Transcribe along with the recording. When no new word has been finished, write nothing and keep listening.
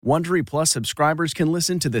Wondery Plus subscribers can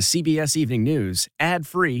listen to the CBS Evening News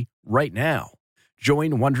ad-free right now.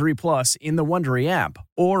 Join Wondery Plus in the Wondery app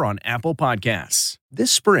or on Apple Podcasts.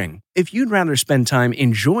 This spring, if you'd rather spend time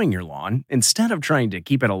enjoying your lawn instead of trying to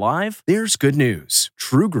keep it alive, there's good news.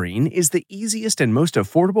 True Green is the easiest and most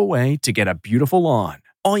affordable way to get a beautiful lawn.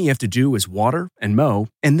 All you have to do is water and mow,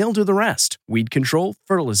 and they'll do the rest. Weed control,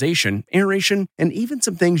 fertilization, aeration, and even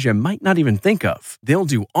some things you might not even think of. They'll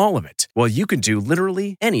do all of it, while you can do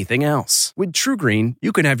literally anything else. With True Green,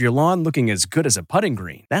 you can have your lawn looking as good as a putting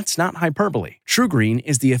green. That's not hyperbole. True Green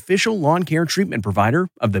is the official lawn care treatment provider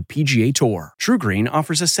of the PGA Tour. True Green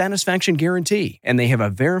offers a satisfaction guarantee, and they have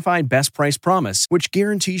a verified best price promise, which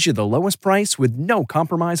guarantees you the lowest price with no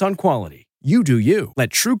compromise on quality. You do you. Let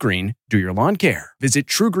True Green do your lawn care. Visit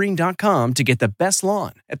truegreen.com to get the best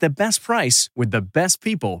lawn at the best price with the best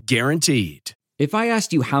people guaranteed. If I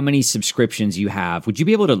asked you how many subscriptions you have, would you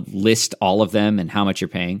be able to list all of them and how much you're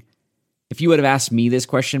paying? If you would have asked me this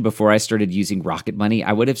question before I started using Rocket Money,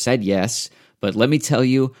 I would have said yes. But let me tell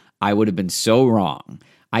you, I would have been so wrong.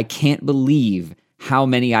 I can't believe how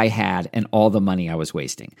many I had and all the money I was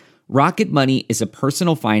wasting. Rocket Money is a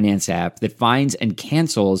personal finance app that finds and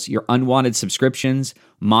cancels your unwanted subscriptions,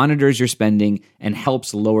 monitors your spending, and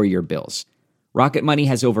helps lower your bills. Rocket Money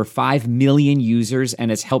has over 5 million users and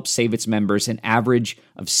has helped save its members an average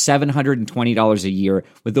of $720 a year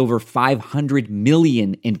with over 500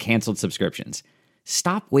 million in canceled subscriptions.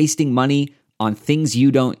 Stop wasting money on things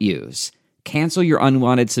you don't use. Cancel your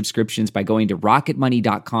unwanted subscriptions by going to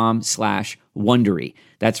rocketmoney.com/Wondery.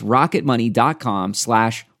 That's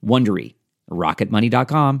rocketmoney.com/Wondery.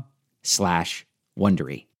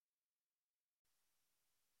 rocketmoney.com/Wondery.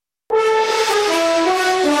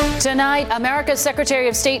 Tonight, America's Secretary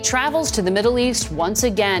of State travels to the Middle East once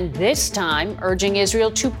again, this time urging Israel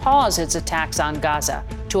to pause its attacks on Gaza,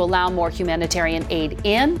 to allow more humanitarian aid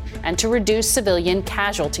in, and to reduce civilian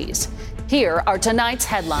casualties. Here are tonight's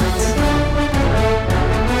headlines.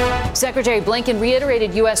 Secretary Blinken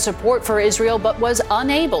reiterated U.S. support for Israel, but was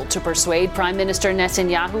unable to persuade Prime Minister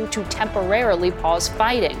Netanyahu to temporarily pause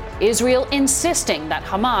fighting. Israel insisting that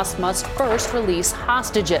Hamas must first release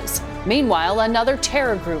hostages. Meanwhile, another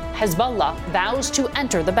terror group, Hezbollah, vows to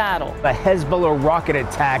enter the battle. A Hezbollah rocket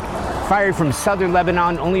attack fired from southern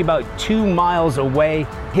Lebanon, only about 2 miles away,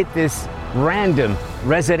 hit this random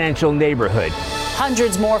residential neighborhood.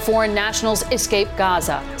 Hundreds more foreign nationals escape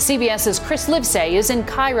Gaza. CBS's Chris Livesay is in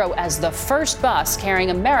Cairo as the first bus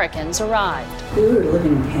carrying Americans arrived. We were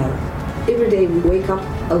living in hell. Every day we wake up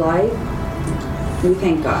alive, we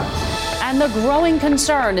thank God. And the growing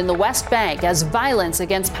concern in the West Bank as violence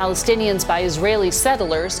against Palestinians by Israeli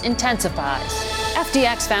settlers intensifies.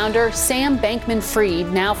 FTX founder Sam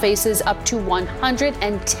Bankman-Fried now faces up to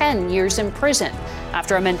 110 years in prison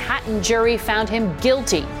after a Manhattan jury found him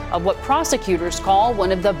guilty of what prosecutors call one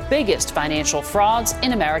of the biggest financial frauds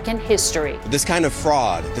in American history. This kind of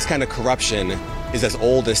fraud, this kind of corruption is as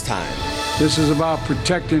old as time. This is about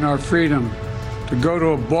protecting our freedom to go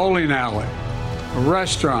to a bowling alley, a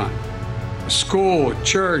restaurant, a school, a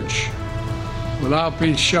church, without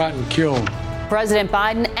being shot and killed. President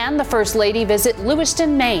Biden and the First Lady visit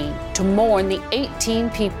Lewiston, Maine to mourn the 18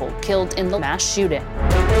 people killed in the mass shooting.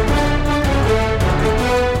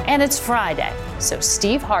 And it's Friday, so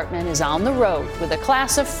Steve Hartman is on the road with a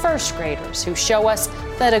class of first graders who show us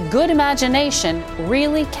that a good imagination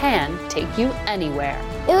really can take you anywhere.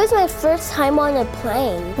 It was my first time on a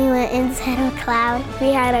plane. We went inside a cloud.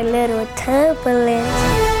 We had a little turbulence.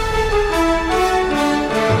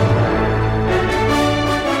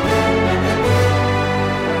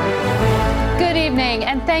 Good evening,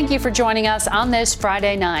 and thank you for joining us on this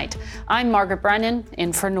Friday night. I'm Margaret Brennan,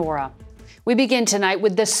 in for Norah. We begin tonight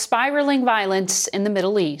with the spiraling violence in the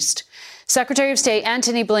Middle East. Secretary of State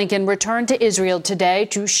Antony Blinken returned to Israel today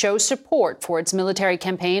to show support for its military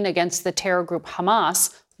campaign against the terror group Hamas,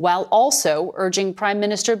 while also urging Prime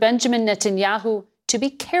Minister Benjamin Netanyahu to be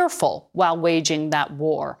careful while waging that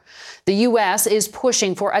war. The U.S. is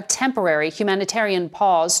pushing for a temporary humanitarian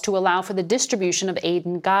pause to allow for the distribution of aid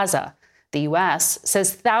in Gaza. The U.S.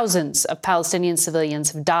 says thousands of Palestinian civilians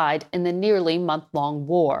have died in the nearly month-long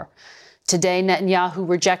war. Today, Netanyahu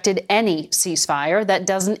rejected any ceasefire that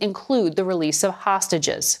doesn't include the release of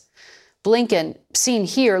hostages. Blinken, seen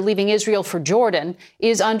here leaving Israel for Jordan,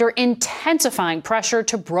 is under intensifying pressure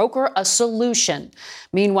to broker a solution.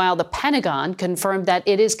 Meanwhile, the Pentagon confirmed that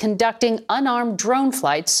it is conducting unarmed drone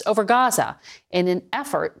flights over Gaza in an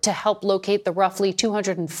effort to help locate the roughly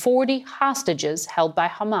 240 hostages held by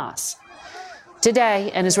Hamas. Today,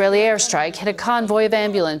 an Israeli airstrike hit a convoy of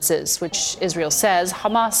ambulances, which Israel says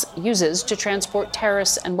Hamas uses to transport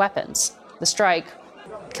terrorists and weapons. The strike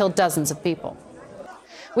killed dozens of people.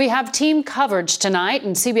 We have team coverage tonight,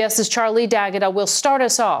 and CBS's Charlie D'Agata will start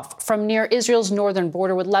us off from near Israel's northern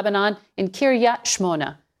border with Lebanon in Kiryat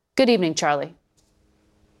Shmona. Good evening, Charlie.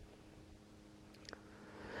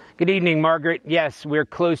 Good evening, Margaret. Yes, we're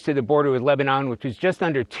close to the border with Lebanon, which is just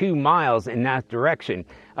under 2 miles in that direction.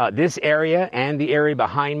 This area and the area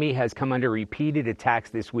behind me has come under repeated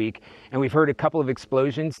attacks this week, and we've heard a couple of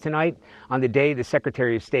explosions tonight on the day the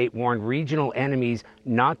Secretary of State warned regional enemies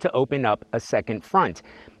not to open up a second front.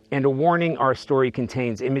 And a warning, our story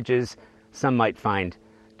contains images some might find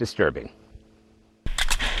disturbing.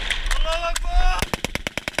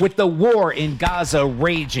 With the war in Gaza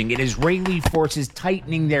raging and Israeli forces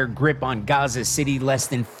tightening their grip on Gaza City less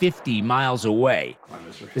than 50 miles away,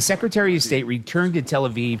 the Secretary of State returned to Tel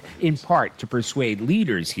Aviv in part to persuade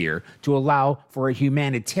leaders here to allow for a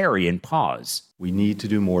humanitarian pause. We need to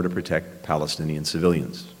do more to protect Palestinian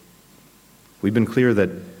civilians. We've been clear that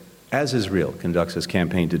as Israel conducts its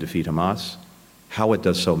campaign to defeat Hamas, how it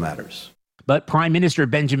does so matters. But Prime Minister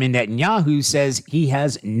Benjamin Netanyahu says he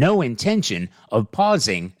has no intention of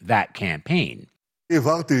pausing that campaign.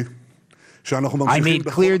 I made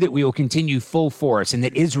clear that we will continue full force and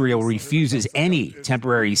that Israel refuses any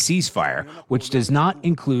temporary ceasefire, which does not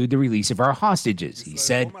include the release of our hostages, he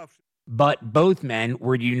said. But both men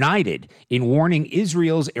were united in warning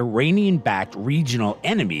Israel's Iranian-backed regional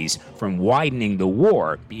enemies from widening the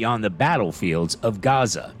war beyond the battlefields of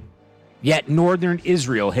Gaza. Yet northern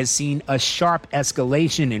Israel has seen a sharp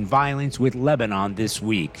escalation in violence with Lebanon this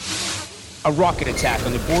week. A rocket attack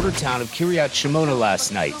on the border town of Kiryat Shmona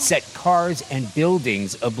last night set cars and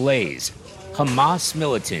buildings ablaze. Hamas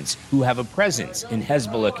militants who have a presence in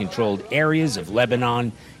Hezbollah-controlled areas of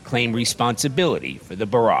Lebanon claim responsibility for the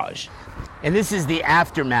barrage. And this is the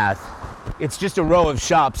aftermath. It's just a row of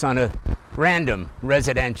shops on a random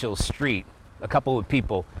residential street. A couple of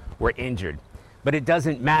people were injured. But it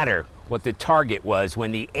doesn't matter what the target was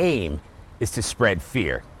when the aim is to spread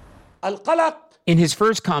fear. In his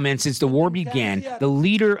first comment since the war began, the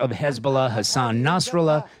leader of Hezbollah, Hassan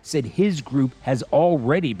Nasrallah, said his group has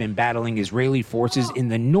already been battling Israeli forces in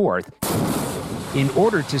the north in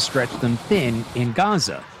order to stretch them thin in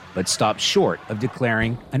Gaza, but stopped short of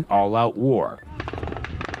declaring an all-out war.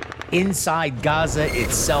 Inside Gaza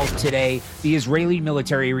itself today, the Israeli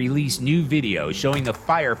military released new video showing the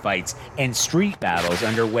firefights and street battles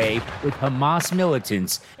underway with Hamas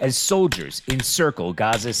militants as soldiers encircle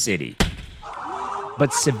Gaza City.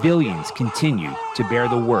 But civilians continue to bear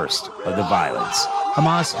the worst of the violence.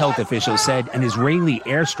 Hamas health officials said an Israeli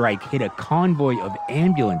airstrike hit a convoy of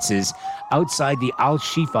ambulances outside the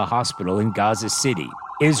Al-Shifa hospital in Gaza City.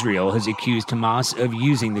 Israel has accused Hamas of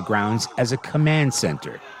using the grounds as a command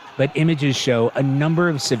center. But images show a number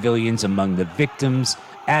of civilians among the victims,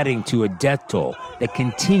 adding to a death toll that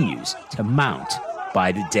continues to mount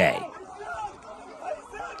by the day.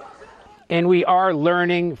 And we are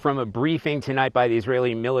learning from a briefing tonight by the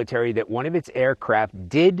Israeli military that one of its aircraft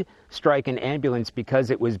did strike an ambulance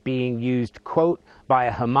because it was being used, quote, by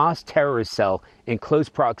a Hamas terrorist cell in close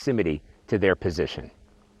proximity to their position.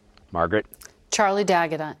 Margaret? Charlie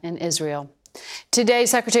D'Agata in Israel. Today,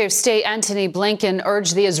 Secretary of State Antony Blinken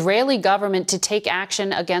urged the Israeli government to take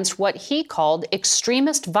action against what he called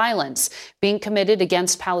extremist violence being committed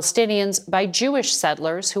against Palestinians by Jewish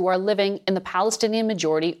settlers who are living in the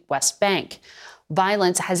Palestinian-majority West Bank.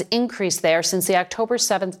 Violence has increased there since the October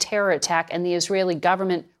 7th terror attack, and the Israeli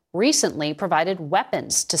government recently provided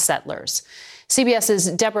weapons to settlers.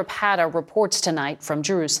 CBS's Deborah Patta reports tonight from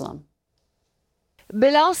Jerusalem.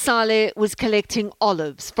 Bilal Saleh was collecting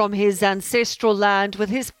olives from his ancestral land with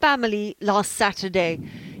his family last Saturday.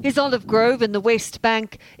 His olive grove in the West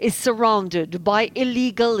Bank is surrounded by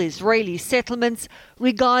illegal Israeli settlements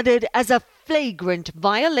regarded as a flagrant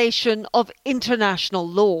violation of international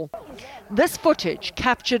law. This footage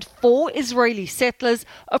captured 4 Israeli settlers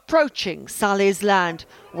approaching Saleh's land,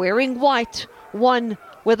 wearing white, one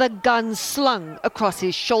with a gun slung across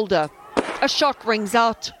his shoulder. A shot rings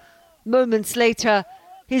out. Moments later,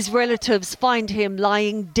 his relatives find him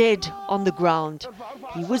lying dead on the ground.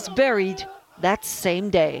 He was buried that same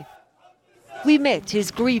day. We met his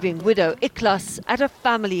grieving widow Ikhlas at a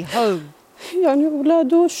family home.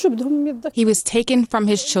 He was taken from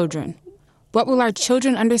his children. What will our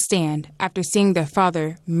children understand after seeing their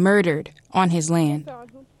father murdered on his land?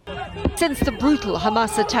 Since the brutal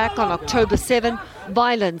Hamas attack on October 7,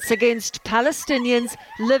 violence against Palestinians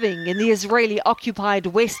living in the Israeli-occupied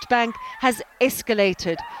West Bank has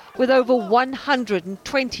escalated, with over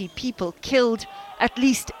 120 people killed, at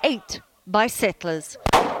least 8 by settlers,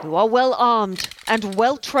 who are well armed and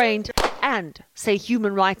well trained and, say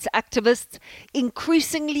human rights activists,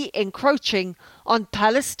 increasingly encroaching on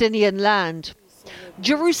Palestinian land.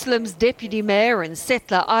 Jerusalem's deputy mayor and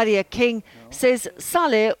settler Aria King says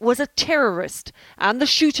Saleh was a terrorist and the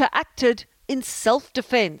shooter acted in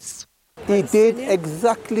self-defense. He did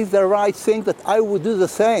exactly the right thing that I would do the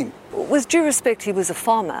same. With due respect, he was a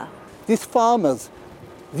farmer. These farmers,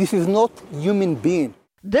 this is not human being.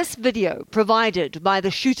 This video, provided by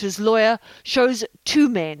the shooter's lawyer, shows two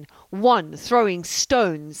men, one throwing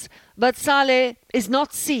stones, but Saleh is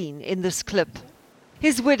not seen in this clip.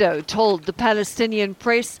 His widow told the Palestinian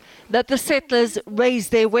press that the settlers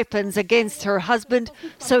raised their weapons against her husband,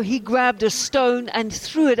 so he grabbed a stone and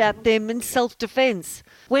threw it at them in self-defense.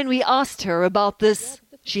 When we asked her about this,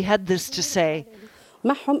 she had this to say.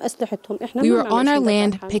 We were on our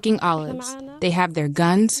land picking olives. They have their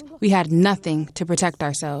guns. We had nothing to protect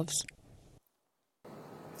ourselves.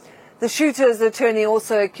 The shooter's attorney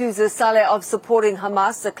also accuses Saleh of supporting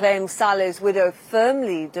Hamas, a claim Saleh's widow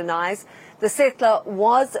firmly denies. The settler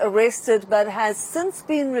was arrested but has since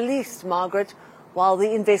been released, Margaret, while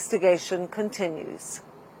the investigation continues.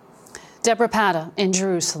 Deborah Patta in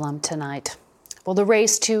Jerusalem tonight. Well, the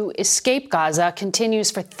race to escape Gaza continues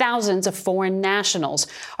for thousands of foreign nationals.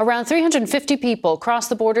 Around 350 people crossed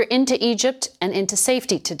the border into Egypt and into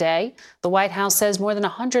safety today. The White House says more than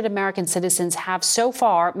 100 American citizens have so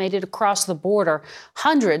far made it across the border.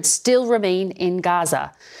 Hundreds still remain in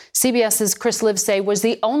Gaza. CBS's Chris Livesay was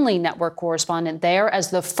the only network correspondent there as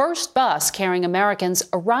the first bus carrying Americans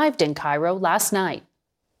arrived in Cairo last night.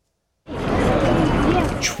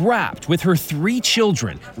 Trapped with her 3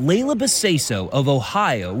 children, Layla Baseso of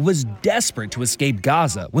Ohio was desperate to escape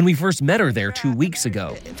Gaza when we first met her there 2 weeks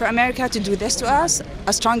ago. For America to do this to us,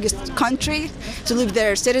 a strongest country, to leave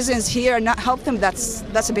their citizens here and not help them,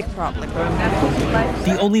 that's a big problem.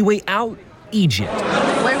 The only way out? Egypt.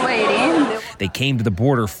 We're waiting. They came to the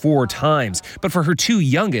border 4 times, but for her 2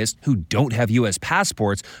 youngest, who don't have U.S.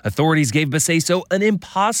 passports, authorities gave Baseso an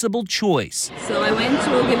impossible choice. So I went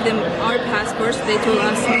to give them our passports. They told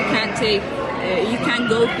us you can't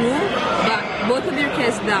go through, but both of your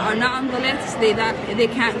kids that are not on the list, they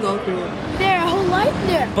can't go through. Their whole life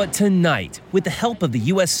there. But tonight, with the help of the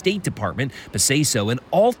U.S. State Department, Baseso and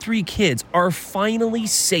all 3 kids are finally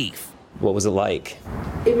safe. What was it like?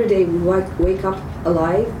 Every day we wake up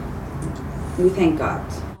alive. We thank God.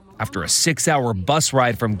 After a 6-hour bus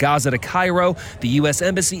ride from Gaza to Cairo, the U.S.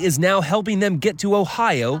 Embassy is now helping them get to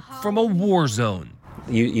Ohio from a war zone.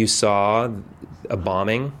 You saw a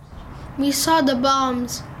bombing? We saw the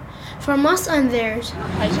bombs from us and theirs.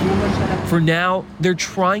 For now, they're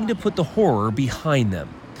trying to put the horror behind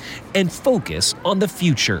them and focus on the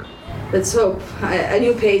future. Let's hope a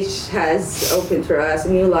new page has opened for us,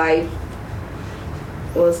 a new life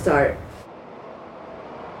will start.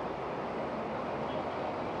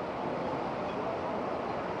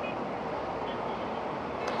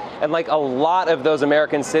 And like a lot of those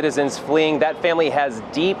American citizens fleeing, that family has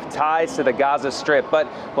deep ties to the Gaza Strip. But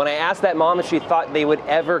when I asked that mom if she thought they would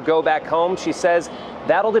ever go back home, she says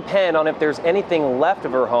that'll depend on if there's anything left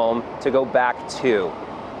of her home to go back to.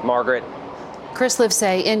 Margaret. Chris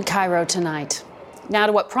Livesay in Cairo tonight. Now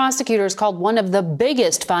to what prosecutors called one of the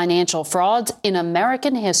biggest financial frauds in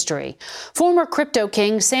American history. Former crypto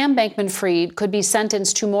king Sam Bankman-Fried could be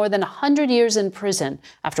sentenced to more than 100 years in prison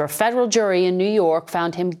after a federal jury in New York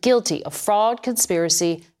found him guilty of fraud,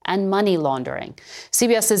 conspiracy, and money laundering.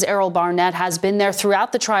 CBS's Errol Barnett has been there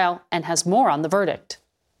throughout the trial and has more on the verdict.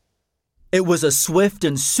 It was a swift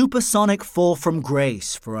and supersonic fall from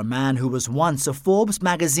grace for a man who was once a Forbes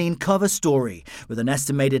magazine cover story with an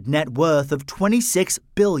estimated net worth of $26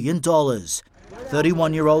 billion.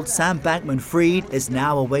 31-year-old Sam Bankman-Fried is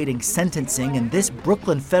now awaiting sentencing in this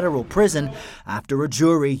Brooklyn federal prison after a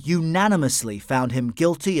jury unanimously found him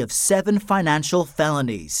guilty of 7 financial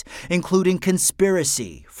felonies, including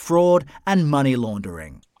conspiracy, fraud, and money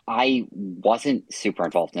laundering. I wasn't super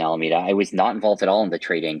involved in Alameda. I was not involved at all in the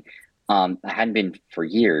trading. I hadn't been for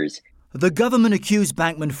years. The government accused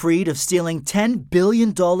Bankman-Fried of stealing $10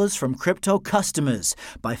 billion from crypto customers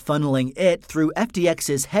by funneling it through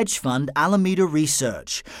FTX's hedge fund Alameda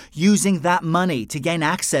Research, using that money to gain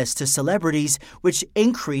access to celebrities, which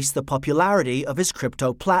increased the popularity of his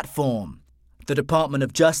crypto platform. The Department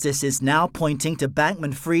of Justice is now pointing to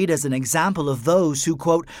Bankman-Fried as an example of those who,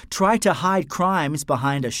 quote, try to hide crimes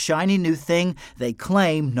behind a shiny new thing they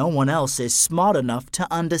claim no one else is smart enough to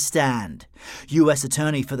understand. U.S.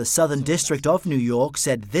 Attorney for the Southern District of New York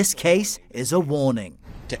said this case is a warning.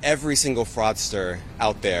 To every single fraudster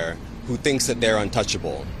out there who thinks that they're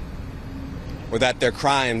untouchable or that their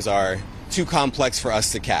crimes are too complex for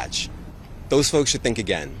us to catch, those folks should think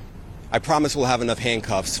again. I promise we'll have enough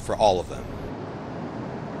handcuffs for all of them.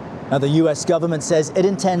 Now, the U.S. government says it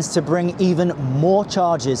intends to bring even more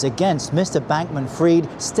charges against Mr.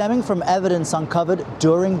 Bankman-Fried, stemming from evidence uncovered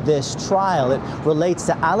during this trial. It relates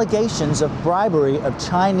to allegations of bribery of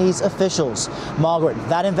Chinese officials. Margaret,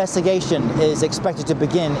 that investigation is expected to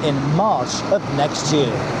begin in March of next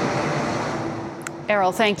year.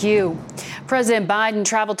 Errol, thank you. President Biden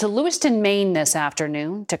traveled to Lewiston, Maine this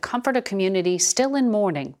afternoon to comfort a community still in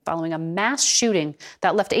mourning following a mass shooting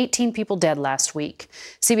that left 18 people dead last week.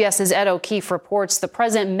 CBS's Ed O'Keefe reports the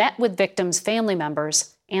president met with victims' family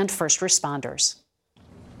members and first responders.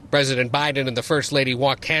 President Biden and the First Lady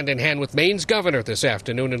walked hand in hand with Maine's governor this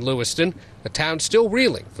afternoon in Lewiston, a town still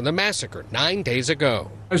reeling from the massacre 9 days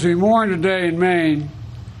ago. As we mourn today in Maine,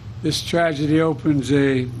 this tragedy opens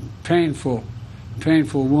a painful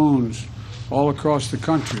wounds all across the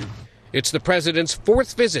country. It's the president's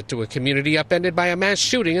fourth visit to a community upended by a mass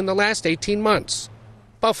shooting in the last 18 months.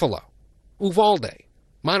 Buffalo, Uvalde,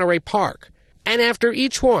 Monterey Park. And after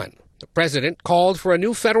each one, the president called for a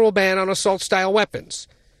new federal ban on assault-style weapons.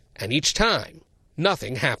 And each time,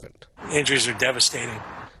 nothing happened. Injuries are devastating.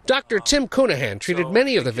 Dr. Tim Cunahan treated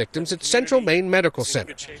many of the victims at Central Maine Medical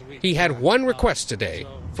Center. He had one request today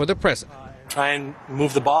for the president. Try and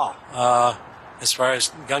move the ball as far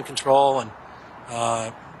as gun control and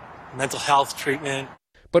mental health treatment.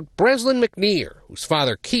 But Breslin McNear, whose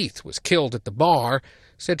father Keith was killed at the bar,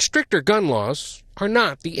 said stricter gun laws are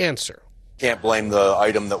not the answer. Can't blame the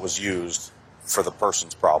item that was used for the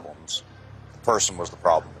person's problems. The person was the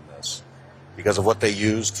problem in this because of what they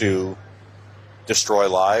used to destroy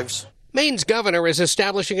lives. Maine's governor is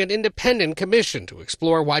establishing an independent commission to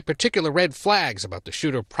explore why particular red flags about the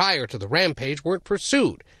shooter prior to the rampage weren't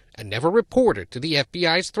pursued and never reported to the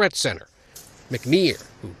FBI's threat center. McNear,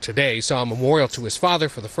 who today saw a memorial to his father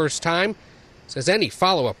for the first time, says any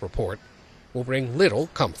follow-up report will bring little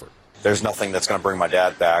comfort. There's nothing that's going to bring my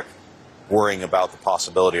dad back, worrying about the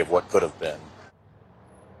possibility of what could have been.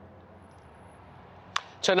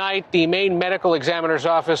 Tonight, the Maine Medical Examiner's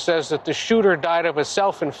Office says that the shooter died of a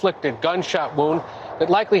self-inflicted gunshot wound that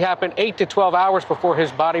likely happened 8 to 12 hours before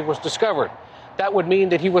his body was discovered. That would mean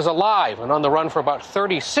that he was alive and on the run for about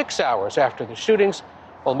 36 hours after the shootings,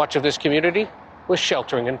 while much of this community was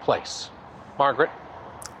sheltering in place. Margaret?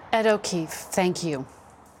 Ed O'Keefe, thank you.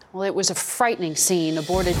 Well, it was a frightening scene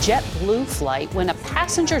aboard a JetBlue flight when a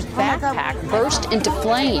passenger's backpack burst into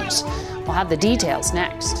flames. We'll have the details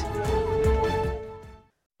next.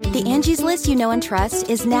 The Angie's List you know and trust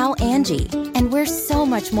is now Angie, and we're so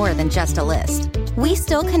much more than just a list. We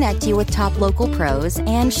still connect you with top local pros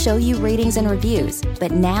and show you ratings and reviews,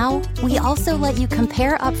 but now we also let you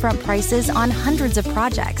compare upfront prices on hundreds of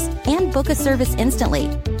projects and book a service instantly.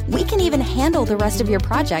 We can even handle the rest of your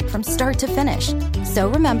project from start to finish. So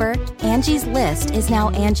remember, Angie's List is now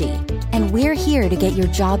Angie, and we're here to get your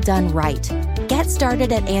job done right. Get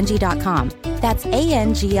started at Angie.com. That's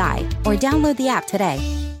ANGI, or download the app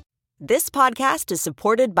today. This podcast is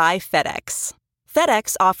supported by FedEx.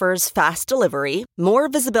 FedEx offers fast delivery, more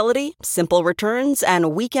visibility, simple returns,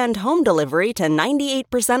 and weekend home delivery to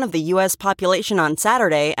 98% of the U.S. population on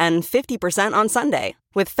Saturday and 50% on Sunday.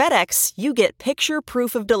 With FedEx, you get picture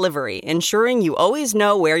proof of delivery, ensuring you always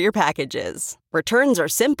know where your package is. Returns are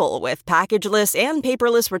simple with packageless and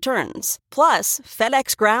paperless returns. Plus,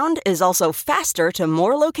 FedEx Ground is also faster to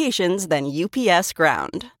more locations than UPS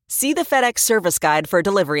Ground. See the FedEx service guide for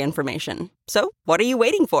delivery information. So, what are you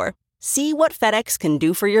waiting for? See what FedEx can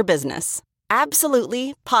do for your business.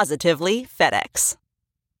 Absolutely, positively FedEx.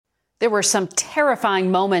 There were some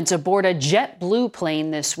terrifying moments aboard a JetBlue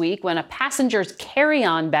plane this week when a passenger's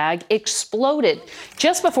carry-on bag exploded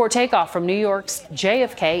just before takeoff from New York's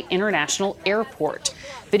JFK International Airport.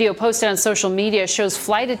 Video posted on social media shows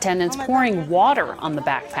flight attendants pouring water on the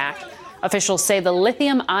backpack. Officials say the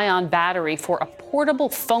lithium-ion battery for a portable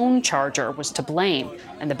phone charger was to blame,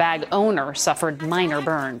 and the bag owner suffered minor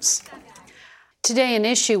burns. Today, an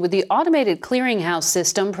issue with the automated clearinghouse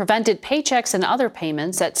system prevented paychecks and other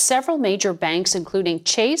payments at several major banks, including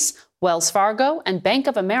Chase, Wells Fargo, and Bank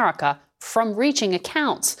of America, from reaching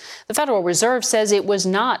accounts. The Federal Reserve says it was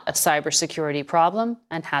not a cybersecurity problem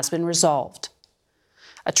and has been resolved.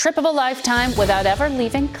 A trip of a lifetime without ever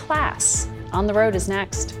leaving class. On the Road is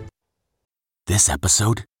next. This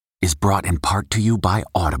episode is brought in part to you by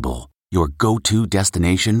Audible, your go-to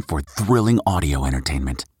destination for thrilling audio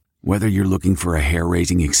entertainment. Whether you're looking for a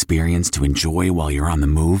hair-raising experience to enjoy while you're on the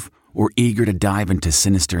move or eager to dive into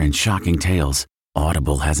sinister and shocking tales,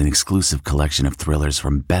 Audible has an exclusive collection of thrillers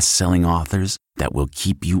from best-selling authors that will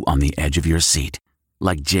keep you on the edge of your seat.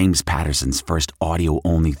 Like James Patterson's first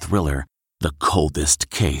audio-only thriller, The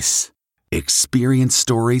Coldest Case. Experience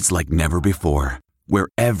stories like never before, where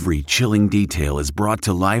every chilling detail is brought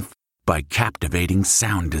to life by captivating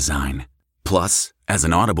sound design. Plus, as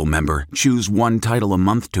an Audible member, choose one title a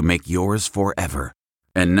month to make yours forever.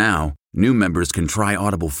 And now, new members can try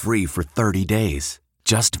Audible free for 30 days.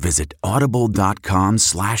 Just visit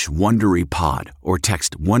audible.com/WonderyPod or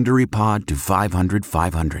text WonderyPod to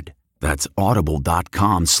 500-500. That's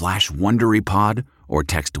audible.com/WonderyPod or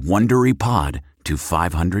text WonderyPod to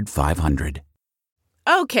 500-500.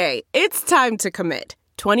 Okay, it's time to commit.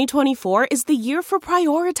 2024 is the year for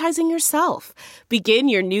prioritizing yourself. Begin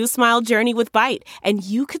your new smile journey with Byte, and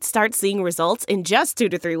you could start seeing results in just 2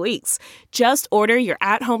 to 3 weeks. Just order your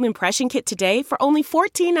at-home impression kit today for only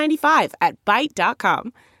 $14.95 at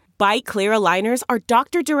Byte.com. Byte Clear aligners are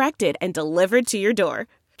doctor-directed and delivered to your door.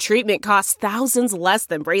 Treatment costs thousands less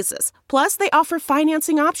than braces. Plus, they offer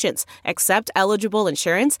financing options, accept eligible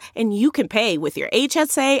insurance, and you can pay with your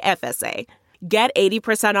HSA FSA. Get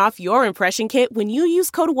 80% off your impression kit when you use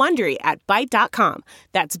code WONDERY at Byte.com.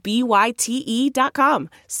 That's BYTE.com.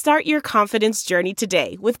 Start your confidence journey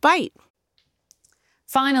today with Byte.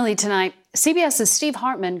 Finally tonight, CBS's Steve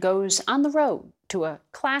Hartman goes on the road to a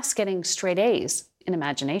class getting straight A's in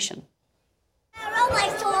imagination.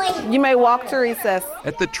 You may walk to recess.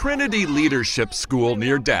 At the Trinity Leadership School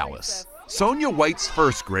near Dallas, Sonia White's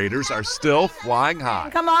first graders are still flying high.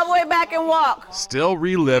 Come all the way back and walk. Still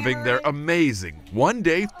reliving their amazing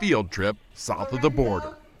one-day field trip south of the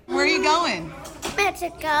border. Where are you going?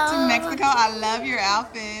 Mexico. To Mexico? I love your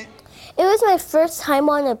outfit. It was my first time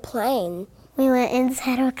on a plane. We went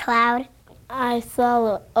inside a cloud. I saw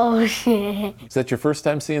the ocean. Is that your first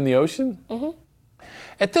time seeing the ocean? Mm-hmm.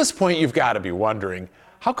 At this point, you've got to be wondering,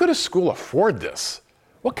 how could a school afford this?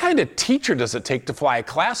 What kind of teacher does it take to fly a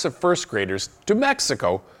class of first graders to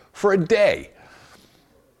Mexico for a day?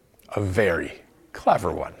 A very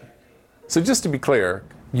clever one. So just to be clear,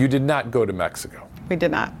 you did not go to Mexico. We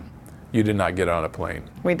did not. You did not get on a plane.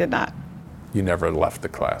 We did not. You never left the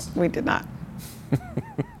class. We did not.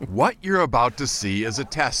 What you're about to see is a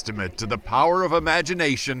testament to the power of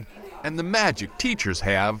imagination and the magic teachers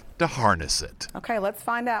have to harness it. Okay, let's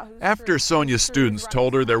find out. After Sonia's students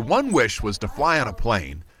told her their one wish was to fly on a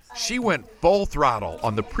plane, she went full throttle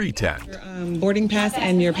on the pretend. Your boarding pass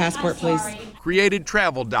and your passport, please. Created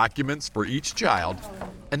travel documents for each child,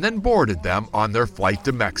 and then boarded them on their flight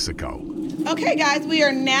to Mexico. Okay, guys, we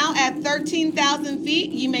are now at 13,000 feet.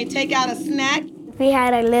 You may take out a snack. We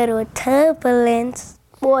had a little turbulence.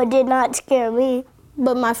 Boy, it did not scare me.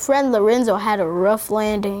 But my friend Lorenzo had a rough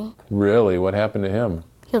landing. Really? What happened to him?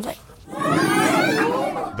 He was like...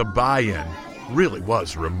 The buy-in really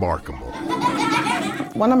was remarkable.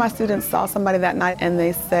 One of my students saw somebody that night and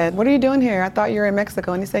they said, "What are you doing here? I thought you were in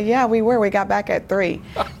Mexico." And he said, "Yeah, we were. We got back at 3.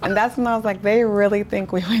 And that's when I was like, they really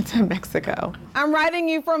think we went to Mexico. I'm writing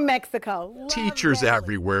you from Mexico. Teachers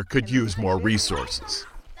everywhere could use more resources.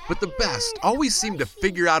 But the best always seem to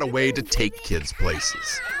figure out a way to take kids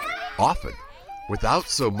places. Often without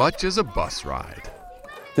so much as a bus ride.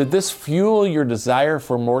 Did this fuel your desire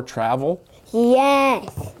for more travel?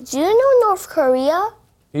 Yes. Do you know North Korea?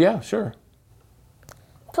 Yeah, sure.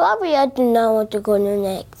 Probably I do not want to go there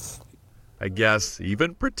next. I guess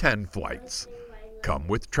even pretend flights come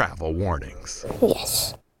with travel warnings.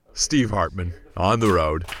 Yes. Steve Hartman, on the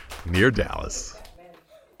road, near Dallas.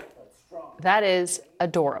 That is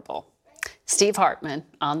adorable. Steve Hartman,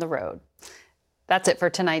 on the road. That's it for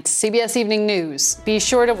tonight's CBS Evening News. Be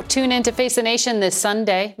sure to tune in to Face the Nation this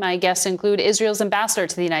Sunday. My guests include Israel's ambassador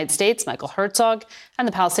to the United States, Michael Herzog, and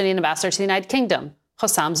the Palestinian ambassador to the United Kingdom,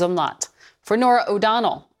 Hossam Zomlat. For Norah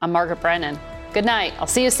O'Donnell, I'm Margaret Brennan. Good night. I'll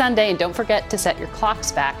see you Sunday, and don't forget to set your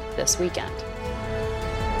clocks back this weekend.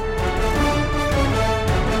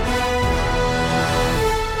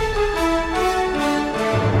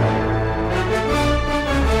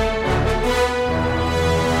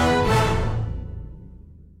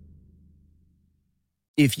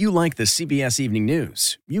 If you like the CBS Evening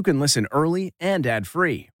News, you can listen early and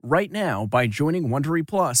ad-free right now by joining Wondery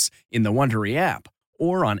Plus in the Wondery app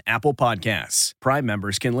or on Apple Podcasts. Prime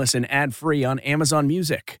members can listen ad-free on Amazon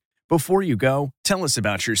Music. Before you go, tell us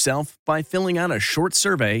about yourself by filling out a short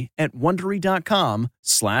survey at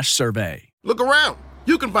Wondery.com/survey. Look around.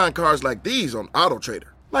 You can find cars like these on AutoTrader,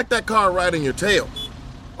 like that car right in your tail.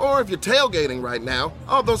 Or if you're tailgating right now,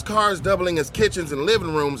 all those cars doubling as kitchens and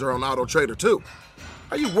living rooms are on AutoTrader too.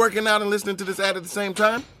 Are you working out and listening to this ad at the same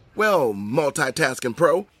time? Well, multitasking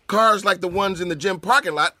pro, cars like the ones in the gym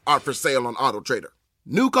parking lot are for sale on AutoTrader.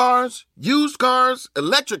 New cars, used cars,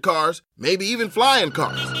 electric cars, maybe even flying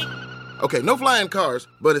cars. Okay, no flying cars,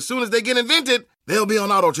 but as soon as they get invented, they'll be on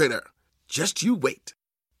AutoTrader. Just you wait.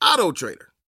 AutoTrader.